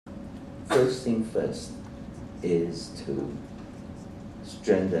first thing first is to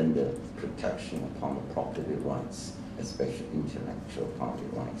strengthen the protection upon the property rights, especially intellectual property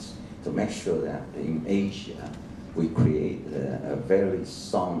rights, to make sure that in Asia we create a very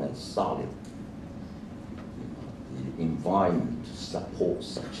solid environment to support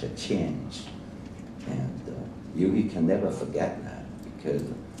such a change. And you can never forget that, because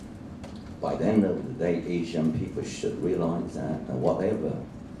by the end of the day, Asian people should realize that whatever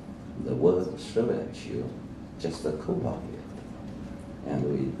the world throws at you, just a copy.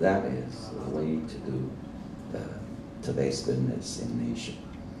 And that is the way to do today's business in Asia.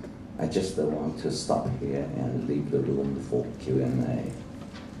 I just want to stop here and leave the room for Q&A.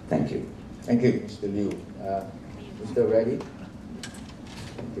 Thank you. Thank you, Mr. Liu. Mr. Reddy?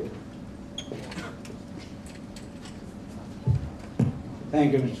 Thank you.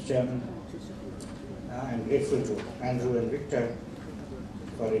 Thank you, Mr. Chairman. I'm grateful to Andrew and Victor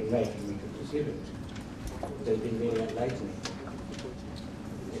for inviting me to this event. It has been very enlightening.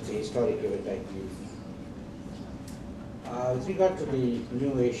 It's a historic event, I believe. With regard to the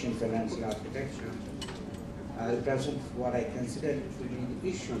new Asian financial architecture, I'll present what I consider to be the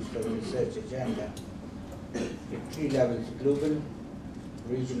issues for the research agenda at three levels: global,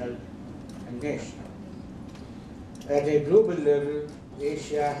 regional, and national. At a global level,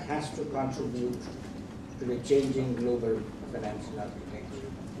 Asia has to contribute to the changing global financial architecture.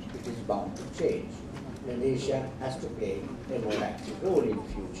 It is bound to change, and Asia has to play a more active role in the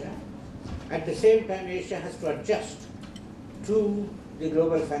future. At the same time, Asia has to adjust to the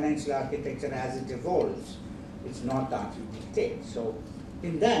global financial architecture as it evolves. It's not that you dictate. So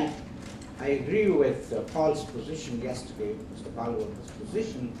in that, I agree with Paul's position yesterday, Mr. Paul Walker's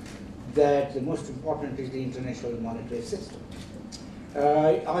position, that the most important is the international monetary system,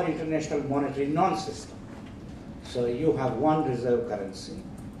 or international monetary non-system. So you have one reserve currency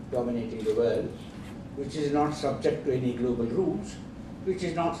dominating the world, which is not subject to any global rules, which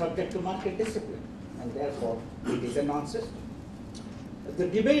is not subject to market discipline, and therefore it is a non-system. The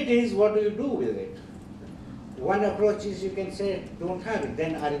debate is, what do you do with it? One approach is, you can say, don't have it.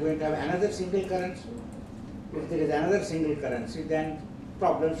 Then are you going to have another single currency? If there is another single currency, then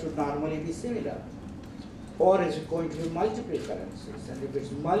problems should normally be similar. Or is it going to be multiple currencies? And if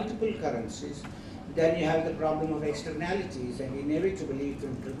it's multiple currencies, then you have the problem of externalities, and inevitably it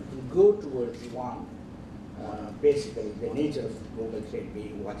will go towards one. Basically, the nature of global trade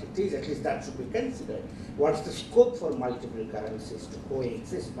being what it is, at least that should be considered. What's the scope for multiple currencies to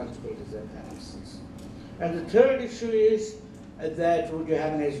coexist, multiple reserve currencies? And the third issue is that would you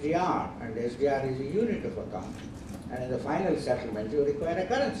have an SDR, and SDR is a unit of account. And in the final settlement, you require a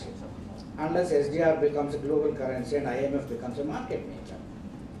currency. Unless SDR becomes a global currency and IMF becomes a market maker.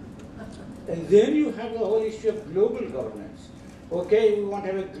 And then you have the whole issue of global governance. Okay, we want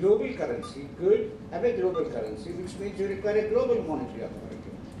to have a global currency, good, have a global currency, which means you require a global monetary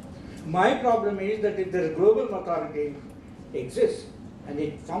authority. My problem is that if the global authority exists and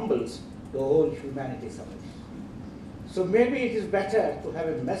it fumbles, the whole humanity suffers. So maybe it is better to have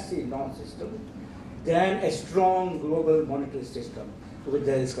a messy non-system than a strong global monetary system with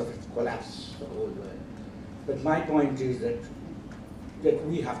the risk of collapse of the whole world. But my point is that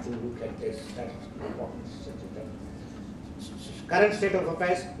we have to look at this. That's important. Current state of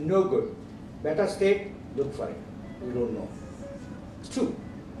affairs, no good. Better state, look for it. We don't know. 2.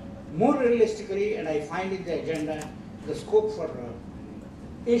 More realistically, and I find in the agenda, the scope for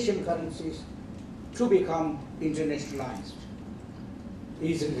Asian currencies to become internationalized.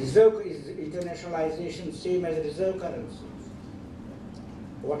 Is internationalization same as reserve currencies?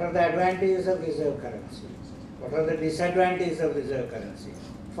 What are the advantages of reserve currencies? What are the disadvantages of reserve currencies?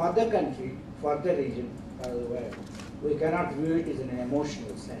 For the country, for the region, for the world. We cannot view it in an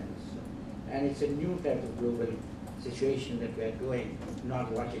emotional sense. And it's a new type of global situation that we are doing,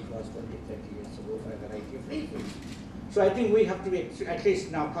 not what it was 20, 30 years ago for a variety of reasons. So I think we have to be, at least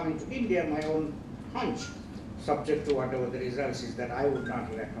now coming to India, my own hunch, subject to whatever the results is, that I would not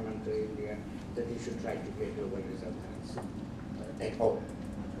recommend to India that they should try to get global reserve currency at all.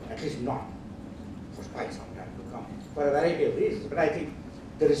 At least not for quite some time to come, for a variety of reasons. But I think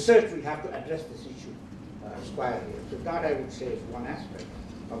the research will have to address this issue squarely. So that, I would say, is one aspect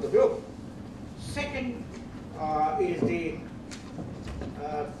of the globe. Second is the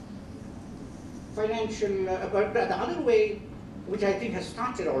financial, but the other way, which I think has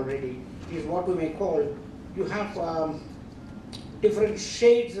started already, is what we may call, you have different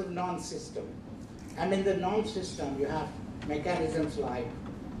shades of non-system. And in the non-system, you have mechanisms like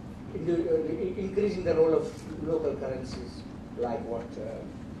increasing the role of local currencies, like what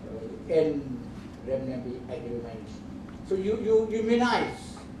renminbi agreement. So you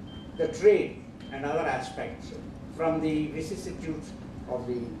immunize the trade and other aspects from the vicissitudes of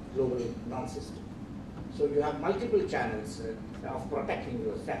the global non-system. So you have multiple channels of protecting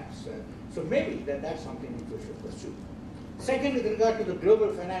yourselves. So maybe that's something which we should pursue. Second, with regard to the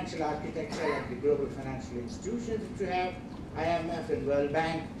global financial architecture and the global financial institutions that you have, IMF and World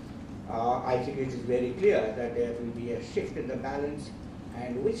Bank, I think it is very clear that there will be a shift in the balance,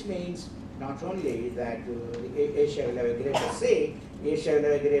 and which means not only that Asia will have a greater say, Asia will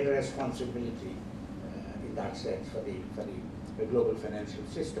have a greater responsibility in that sense for the global financial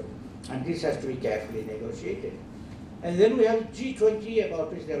system. And this has to be carefully negotiated. And then we have G20,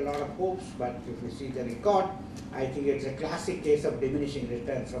 about which there are a lot of hopes, but if you see the record, I think it's a classic case of diminishing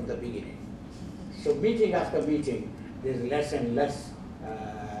returns from the beginning. So meeting after meeting, there's less and less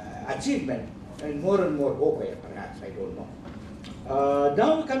achievement, and more hope, perhaps, I don't know.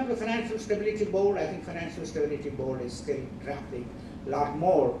 Now we come to the Financial Stability Board. I think Financial Stability Board is still drafting a lot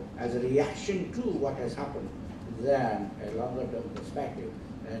more as a reaction to what has happened than a longer term perspective.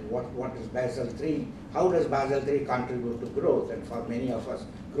 And what is Basel III? How does Basel III contribute to growth? And for many of us,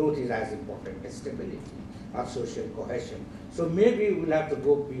 growth is as important as stability or social cohesion. So maybe we'll have to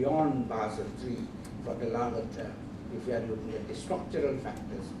go beyond Basel III for the longer term if we are looking at the structural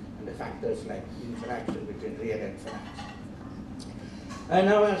factors and the factors like interaction between real and finance. And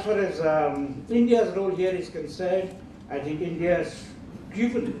now as far as India's role here is concerned, I think India's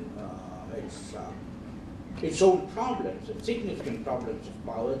given its own problems, and significant problems of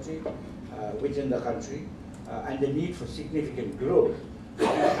poverty within the country, and the need for significant growth.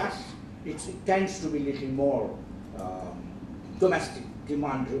 It tends to be a little more domestic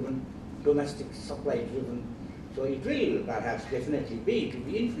demand-driven, domestic supply-driven. So it will perhaps definitely be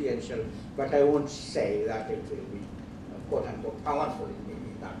influential, but I won't say that it will be quote-unquote powerful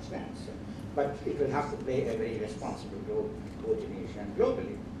in that sense. But it will have to play a very responsible role both in Asia and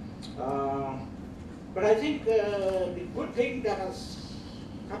globally. But I think the good thing that has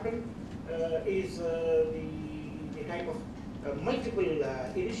happened is the type of multiple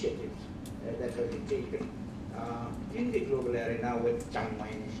initiatives that have been taken in the global arena with Changma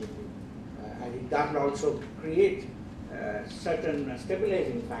initiative. I think that will also create certain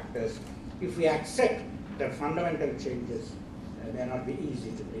stabilizing factors if we accept that fundamental changes may not be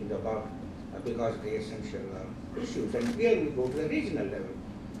easy to bring about because of the essential issues. And here we go to the regional level.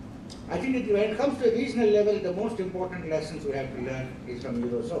 I think that when it comes to the regional level, the most important lessons we have to learn is from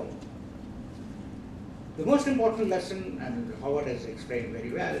Eurozone. The most important lesson, and Howard has explained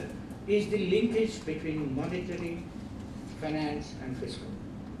very well, is the linkage between monetary, finance, and fiscal.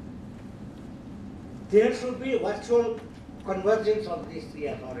 There should be a virtual convergence of these three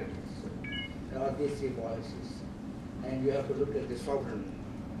authorities, or these three policies. And you have to look at the sovereign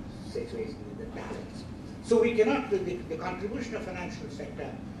situation with the balance. So we cannot, the contribution of financial sector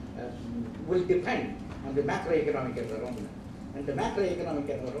will depend on the macroeconomic environment. And the macroeconomic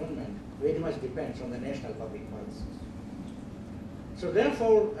environment very much depends on the national public policies. So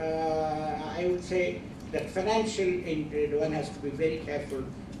therefore, I would say that one has to be very careful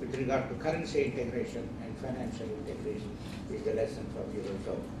with regard to currency integration and financial integration is the lesson from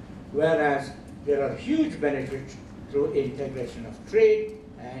Eurozone. Whereas there are huge benefits through integration of trade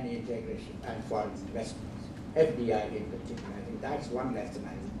and integration and foreign investments, FDI in particular. I think that's one lesson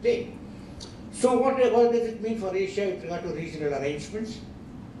I would take. So what does it mean for Asia with regard to regional arrangements?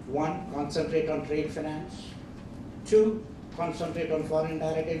 One, concentrate on trade finance. Two, concentrate on foreign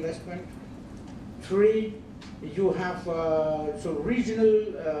direct investment. Three, you have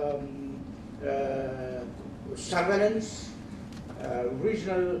regional surveillance,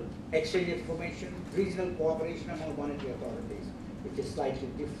 regional exchange information, regional cooperation among monetary authorities, which is slightly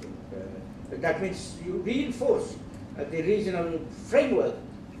different. That means you reinforce the regional framework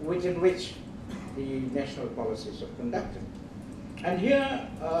within which the national policies are conducted. And here,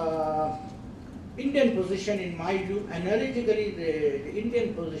 Indian position, in my view, analytically, the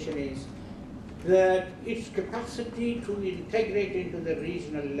Indian position is that its capacity to integrate into the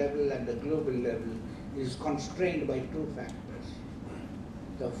regional level and the global level is constrained by two factors.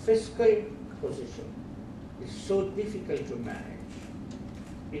 The fiscal position is so difficult to manage,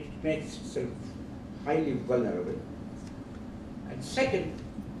 it makes itself highly vulnerable. And second,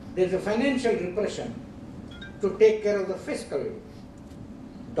 there's a financial repression to take care of the fiscal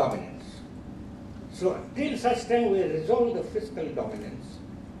dominance. So till such time we resolve the fiscal dominance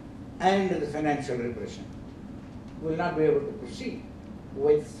and the financial repression, we will not be able to proceed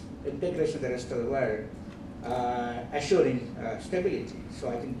with integration of the rest of the world, assuring stability. So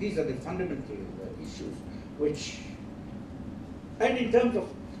I think these are the fundamental issues which, and in terms of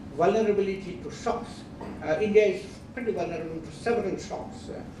vulnerability to shocks, India is pretty vulnerable to several shocks.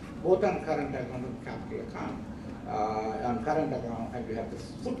 both on current account and capital account. On current account, and we have the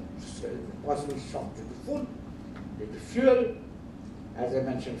food, possible shock to the food, to the fuel, as I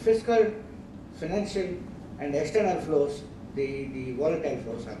mentioned, fiscal, financial, and external flows. The volatile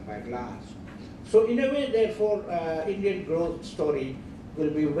flows are quite large. So in a way, therefore, Indian growth story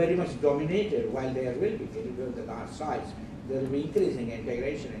will be very much dominated, while there will be, given the large size, there will be increasing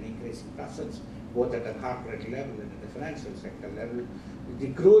integration and increasing presence, both at the corporate level and at the financial sector level. The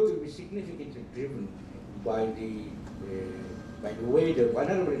growth will be significantly driven by the way the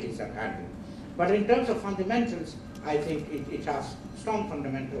vulnerabilities are handled. But in terms of fundamentals, I think it has strong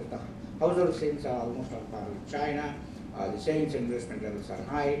fundamentals. The household savings are almost on par with China. The savings investment levels are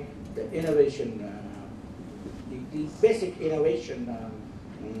high. The innovation, the basic innovation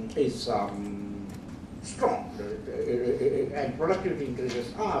is strong, and productivity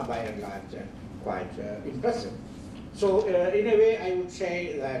increases are by and large quite impressive. So in a way, I would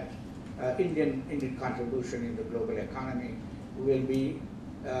say that Indian contribution in the global economy will be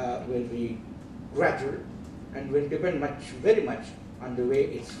gradual and will depend very much on the way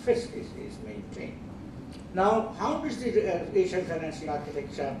its fisc is maintained. Now, how does the Asian financial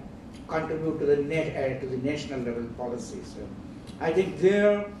architecture contribute to the national level policies? I think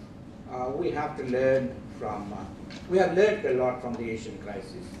there we have to learn from. We have learned a lot from the Asian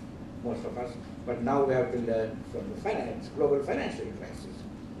crisis, most of us, but now we have to learn from the global financial crisis.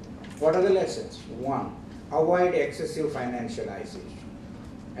 What are the lessons? One, avoid excessive financialization.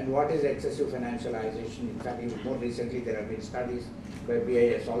 And what is excessive financialization? In fact, even more recently, there have been studies by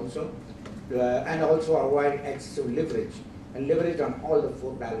BIS also. And also avoid excessive leverage. And leverage on all the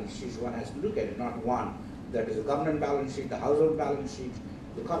four balance sheets, one has to look at it, not one. That is the government balance sheet, the household balance sheet,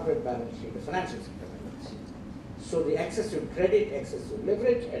 the corporate balance sheet, the financial sector balance sheet. So the excessive credit, excessive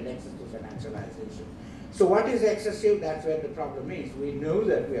leverage, and excessive financialization. So what is excessive? That's where the problem is. We know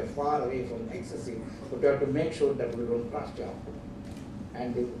that we are far away from excessive, but we have to make sure that we don't cross job.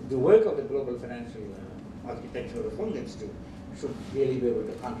 And the work of the global financial architecture of the Fung Institute should really be able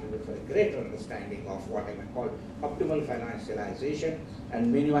to contribute for a greater understanding of what I might call optimal financialization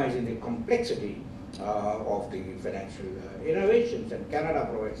and minimizing the complexity of the financial innovations. And Canada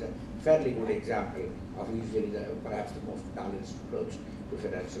provides a fairly good example of usually perhaps the most balanced approach to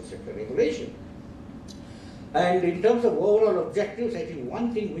financial sector regulation. And in terms of overall objectives, I think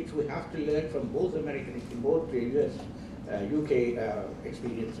one thing which we have to learn from both both the US, UK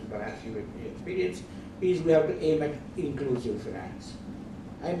experience and perhaps European experience is we have to aim at inclusive finance.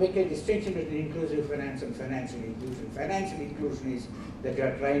 I make a distinction between inclusive finance and financial inclusion. Financial inclusion is that you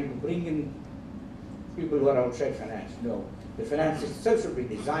are trying to bring in people who are outside finance. No, the finance itself should be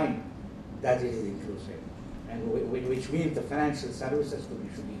designed that it is inclusive, and which means the financial services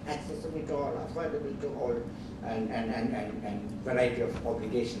should be accessible to all, affordable to all, and variety of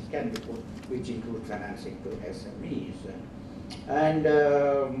obligations can be put, which include financing to SMEs.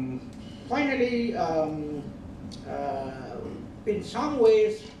 And finally, in some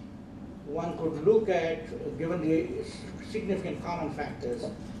ways, one could look at, given the significant common factors,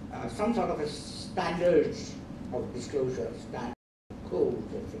 some sort of a standards of disclosure, standard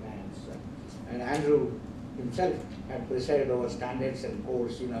codes of finance. And Andrew himself had presided over standards and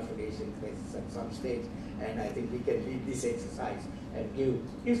codes for Asian crisis at some stage, and I think we can lead this exercise and give,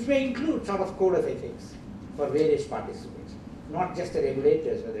 it may include sort of code of ethics for various participants, not just the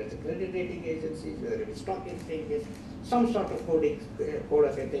regulators, whether it's the credit rating agencies, whether it's stock exchanges, some sort of code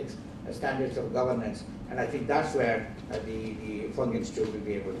of ethics, standards of governance, and I think that's where the Fung Institute will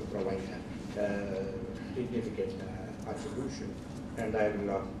be able to provide a significant contribution. And I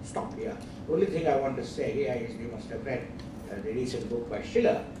will stop here. The only thing I want to say here is you must have read the recent book by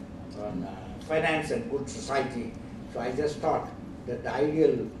Schiller on finance and good society. So I just thought that the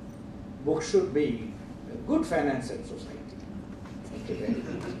ideal book should be Good Finance and Society. Thank you very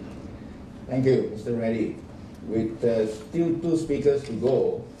much. Thank you, Mr. Reddy. With still two speakers to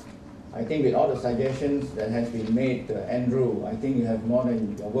go, I think with all the suggestions that has been made, Andrew, I think you have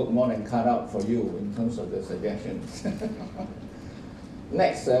your work more than cut out for you in terms of the suggestions.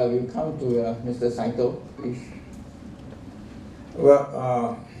 Next, we'll come to Mr. Saito, please.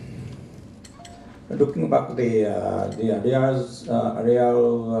 Well, looking back the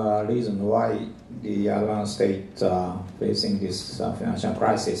real reason why the advanced state facing this financial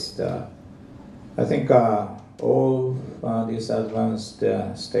crisis, I think all this advanced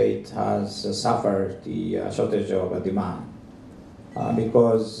state has suffered the shortage of demand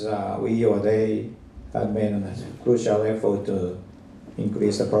because we or they have made a crucial effort to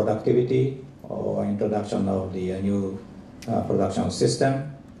increase the productivity or introduction of the new production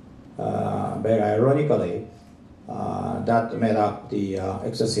system. Very ironically, that made up the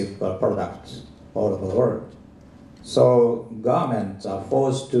excessive products all over the world. So governments are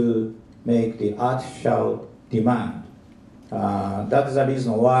forced to make the artificial demand. That is the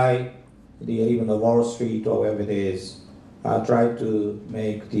reason why even the Wall Street or whatever it is try to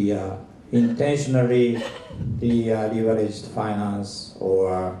make the intentionally the leveraged finance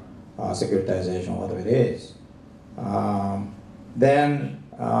or securitization, whatever it is. Then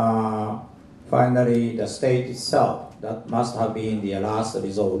finally the state itself, that must have been the last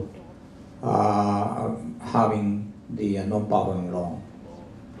resort, having the non-performing loan.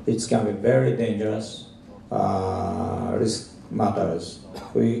 It can be very dangerous risk matters.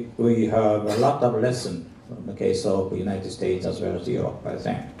 We have a lot of lesson in the case of the United States as well as Europe, I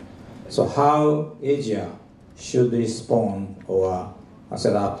think. So how Asia should respond or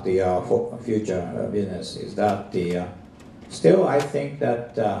set up the future business is that the still I think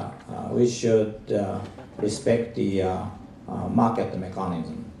that we should respect the market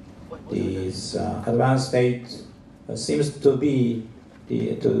mechanism. These advanced states seems to be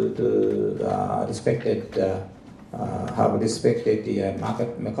respected have respected the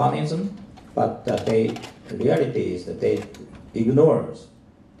market mechanism, but the reality is that they ignores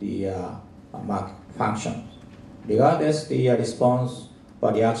the market functions. Regardless the response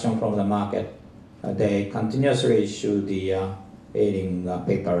or reaction from the market, they continuously issue the aiding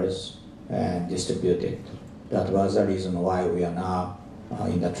papers and distribute it. That was the reason why we are now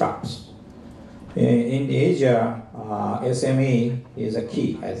in the traps. In Asia, SME is a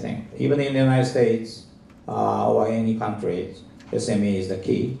key, I think. Even in the United States or any countries, SME is the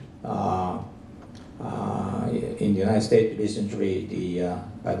key. In the United States, recently,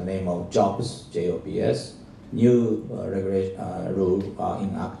 by the name of JOBS, J-O-B-S, new rule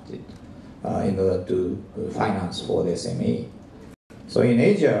enacted in order to finance for the SME. So in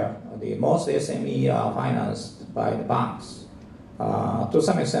Asia, the most SME are financed by the banks. To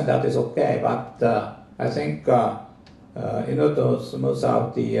some extent, that is okay, but I think in order to smooth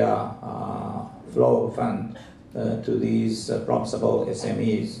out the flow of funds to these profitable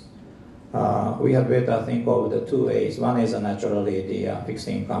SMEs, we had better think of the two ways. One is naturally the fixed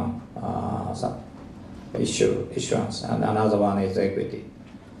income issuance, and another one is equity.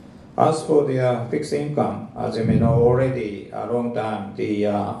 As for the fixed income, as you may know already, a long time the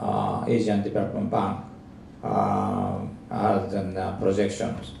Asian Development Bank has done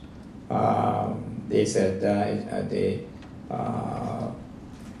projections. They said the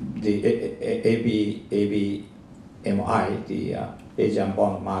ABMI, the Asian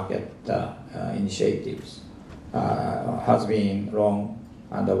bond market initiatives, has been long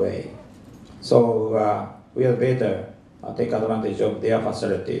underway. So we are better take advantage of their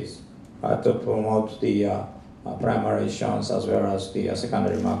facilities to promote the primary issuance as well as the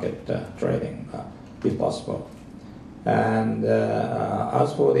secondary market trading, if possible. And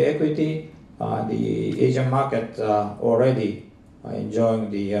as for the equity, the Asian market already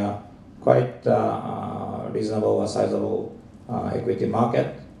enjoying the quite reasonable or sizable equity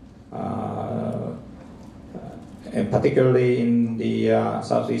market, and particularly in the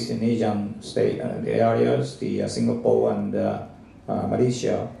Southeastern Asian state the areas, the Singapore and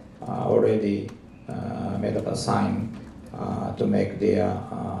Malaysia already made up a sign to make their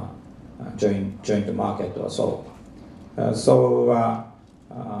joint market or so.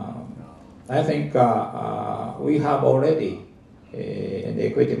 I think we have already in the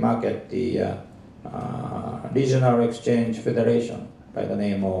equity market the Regional Exchange Federation by the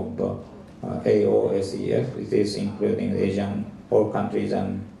name of AOSEF. It is including the Asian, all countries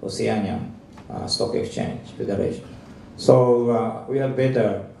and Oceanian Stock Exchange Federation. So we had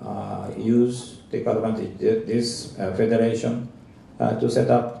better take advantage of this federation to set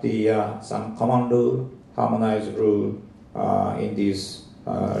up the some common rule, harmonized rule in these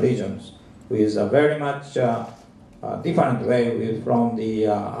regions, with a very much different way from the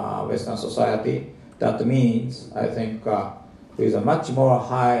Western society. That means, I think, with a much more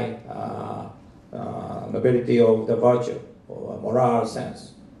high nobility of the virtue or moral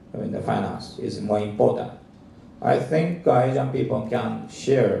sense in the finance is more important. I think Asian people can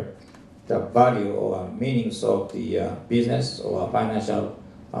share the value or meanings of the business or financial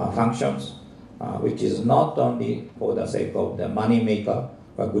functions, which is not only for the sake of the money maker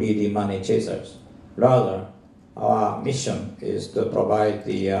or greedy money chasers. Rather, our mission is to provide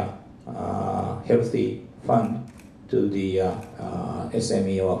the healthy fund to the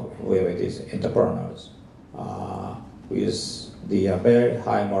SME or whoever it is, entrepreneurs, with the very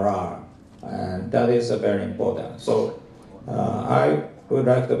high morale, and that is very important. So I would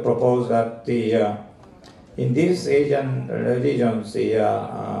like to propose that in these Asian regions,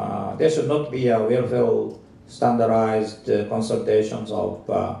 there should not be a welfare standardized consultations of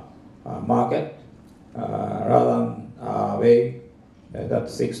market rather than a way that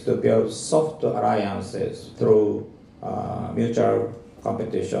seeks to build soft alliances through mutual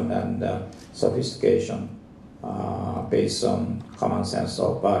competition and sophistication based on common sense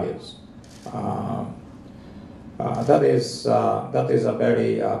of values. That is a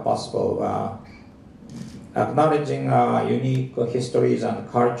very possible. Acknowledging unique histories and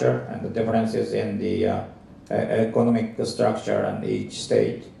culture and the differences in the economic structure and each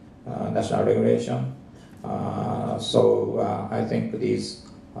state national regulation. So I think these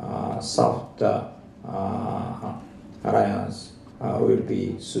soft alliance will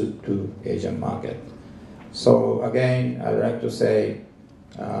be suited to Asian market. So again, I'd like to say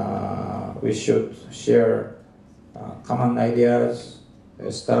we should share common ideas,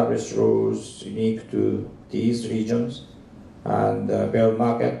 establish rules unique to these regions, and build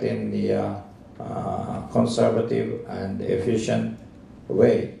market in the conservative and efficient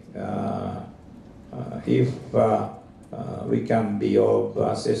way. If we can be of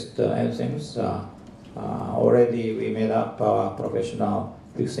assist anything, already we made up a professional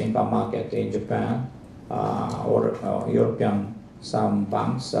fixed income market in Japan, or European, some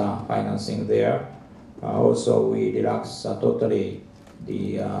banks are financing there. Also, we relax totally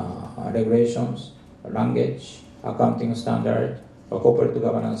the regulations, language, accounting standard, corporate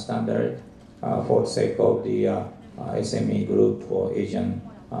governance standard for the sake of the SME group for Asian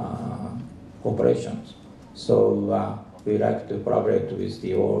corporations. So we like to collaborate with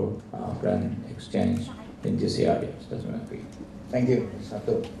the all friend exchange in this area. That's what I think. Thank you,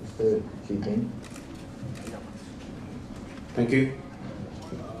 Sato. Mr. Xi Ping. Thank you.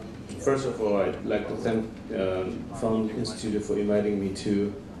 First of all, I'd like to thank Fung Institute for inviting me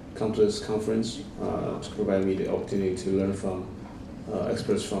to come to this conference to provide me the opportunity to learn from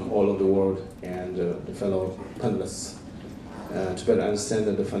experts from all over the world and the fellow panelists to better understand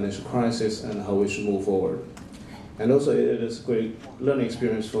the financial crisis and how we should move forward. And also, it is a great learning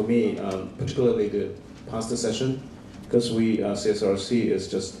experience for me, particularly the past session, because we, CSRC, is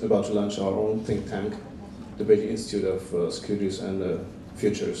just about to launch our own think tank, the Beijing Institute of Securities and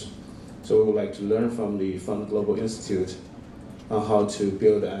Futures. So we would like to learn from the Fund Global Institute on how to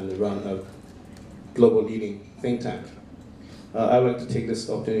build and run a global leading think tank. I would like to take this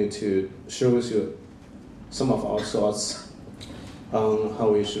opportunity to share with you some of our thoughts on how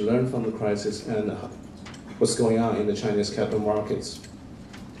we should learn from the crisis and what's going on in the Chinese capital markets.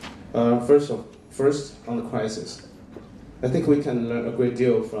 First, on the crisis. I think we can learn a great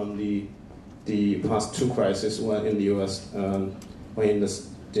deal from the past two crises, one in the US, one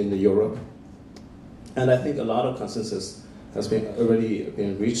in the Europe. And I think a lot of consensus has already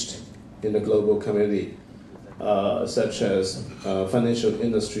been reached in the global community, such as financial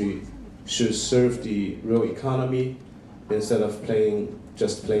industry should serve the real economy instead of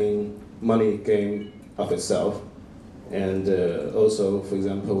just playing money game of itself. And also, for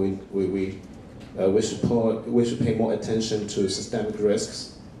example, we should pay more attention to systemic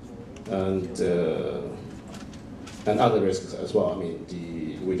risks and other risks as well. I mean,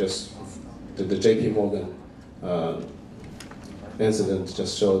 the JP Morgan incident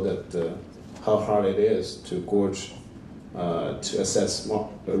just showed that how hard it is to gauge, to assess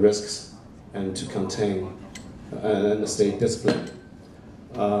risks and to contain and stay disciplined.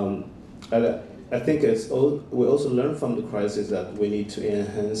 I think we also learn from the crisis that we need to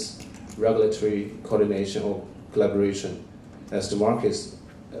enhance regulatory coordination or collaboration as the markets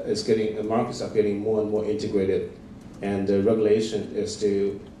are getting more and more integrated, and the regulation is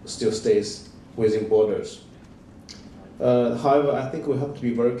still stays within borders. However, I think we have to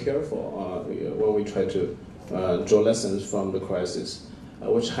be very careful when we try to draw lessons from the crisis,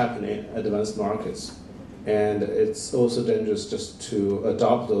 which happen in advanced markets. And it's also dangerous just to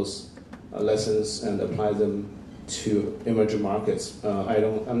adopt those lessons and apply them to emerging markets.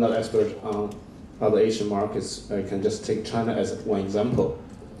 I'm not expert on other Asian markets. I can just take China as one example.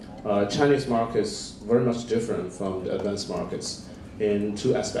 Chinese markets very much different from the advanced markets in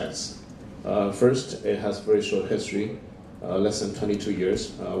two aspects. First, it has very short history, less than 22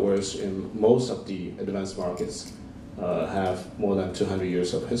 years, whereas in most of the advanced markets have more than 200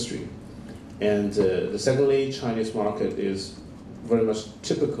 years of history. And secondly, Chinese market is very much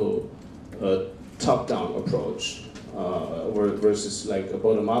typical top-down approach versus like a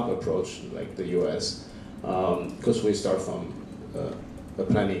bottom-up approach like the US, because we start from a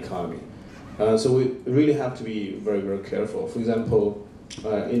planning economy. So we really have to be very, very careful. For example,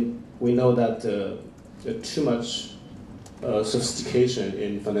 we know that too much sophistication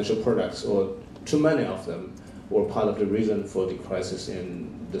in financial products, or too many of them, were part of the reason for the crisis in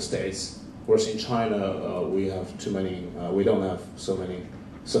the States. whereas in China, we have too many, we don't have so many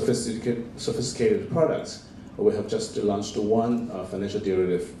sophisticated products. We have just launched one financial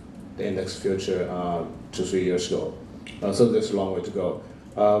derivative, the index future, 2-3 years ago. So there's a long way to go.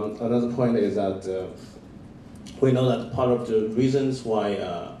 Another point is that we know that part of the reasons why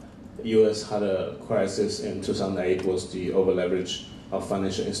U.S. had a crisis in 2008 was the over-leverage of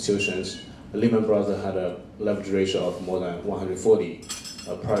financial institutions. Lehman Brothers had a leverage ratio of more than 140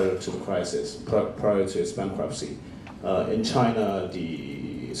 prior to the crisis, prior to its bankruptcy. In China,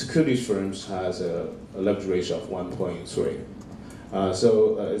 the securities firms has a leverage ratio of 1.3.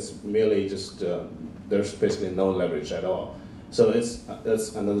 So it's merely just, there's basically no leverage at all. So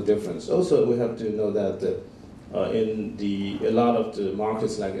that's another difference. Also, we have to know that in a lot of the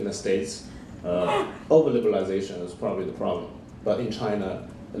markets, like in the States, over-liberalization is probably the problem. But in China,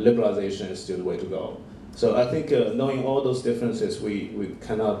 liberalization is still the way to go. So I think knowing all those differences, we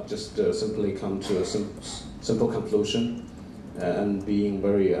cannot just simply come to a simple conclusion and being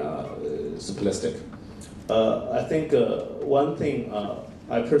very simplistic. I think one thing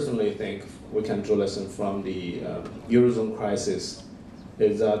I personally think we can draw lesson from the Eurozone crisis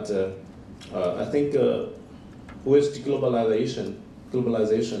is that I think with deglobalization,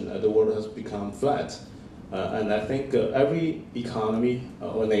 the world has become flat. And I think every economy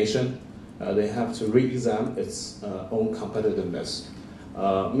or nation, they have to re-examine its own competitiveness.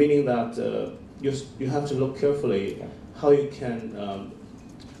 Meaning that you have to look carefully how you can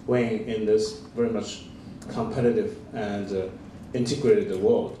win in this very much competitive and integrated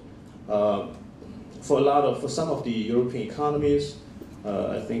world. For some of the European economies,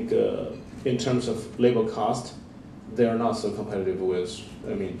 I think in terms of labor cost, they are not so competitive with,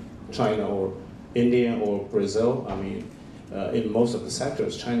 China or India or Brazil. In most of the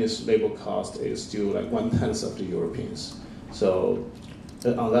sectors, Chinese labor cost is still like 1/10 of the Europeans. So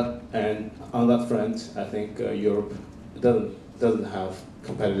on that front, I think Europe doesn't have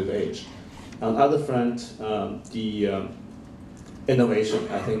competitive edge. On the other front, the innovation,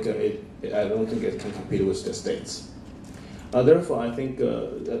 I think I don't think it can compete with the States. Therefore, I think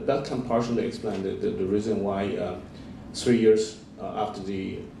that can partially explain the reason why 3 years after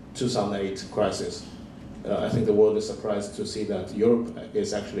the 2008 crisis, I think the world is surprised to see that Europe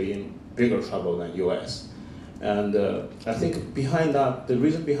is actually in bigger trouble than US. And I think behind that, the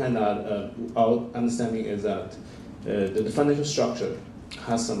reason behind that, our understanding is that the financial structure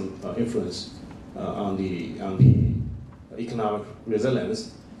has some influence on the economic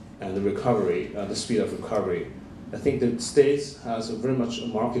resilience and the recovery, the speed of recovery. I think the States has a very much a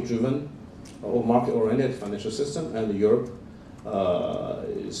market-driven or market-oriented financial system, and Europe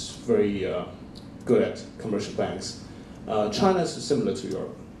is very good at commercial banks. China is similar to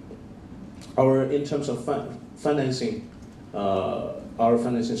Europe. In terms of financing, our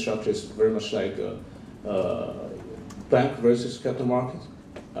financing structure is very much like bank versus capital market,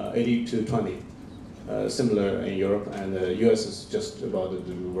 80-20. Similar in Europe, and the US is just about the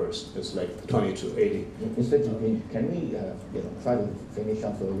reverse. It's like 20-80. Mr. Jinping, can we try to finish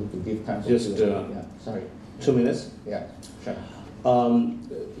off to give time for just sorry. 2 minutes? Yeah, sure.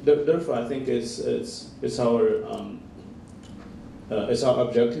 Therefore, I think it's our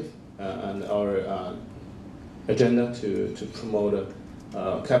objective and our agenda to promote a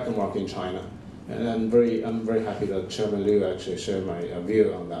capital market in China, and I'm very happy that Chairman Liu actually shared my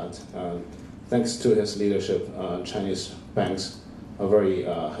view on that. Thanks to his leadership, Chinese banks are very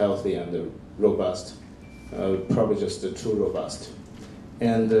healthy and robust, probably just too robust,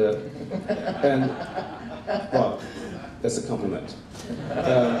 and well, that's a compliment.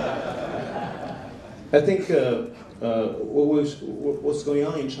 I think what's going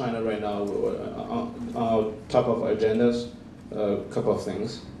on in China right now, on top of our agendas, a couple of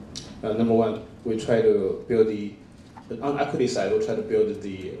things. Number one, we try to build on equity side, we try to build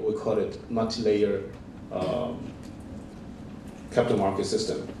we call it multi-layer capital market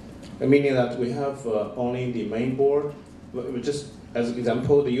system. Meaning that we have only the main board. Just as an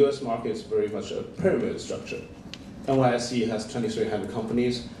example, the US market is very much a pyramid structure. NYSE has 2,300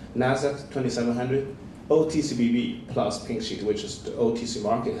 companies, NASDAQ 2,700, OTCBB plus Pink Sheet, which is the OTC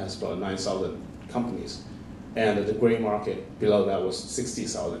market, has about 9,000 companies. And the gray market below that was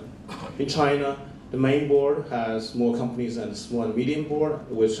 60,000. In China, the main board has more companies than the small and medium board,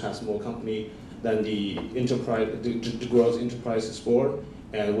 which has more company than the growth enterprises board,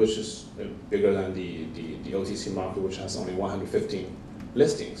 and which is bigger than the OTC market, which has only 115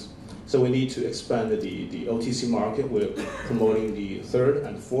 listings. So we need to expand the OTC market. We're promoting the third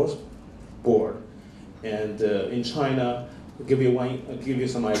and fourth board. And in China, I'll give you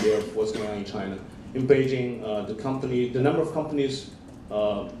some idea of what's going on in China. In Beijing, the number of companies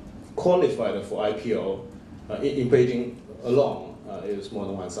qualified for IPO in Beijing alone is more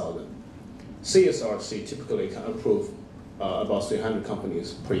than 1,000. CSRC typically can approve about 300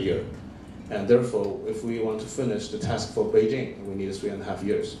 companies per year. And therefore, if we want to finish the task for Beijing, we need 3.5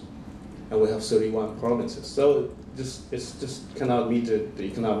 years. And we have 31 provinces. So it just cannot meet the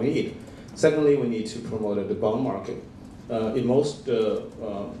economic need. Secondly, we need to promote the bond market. In most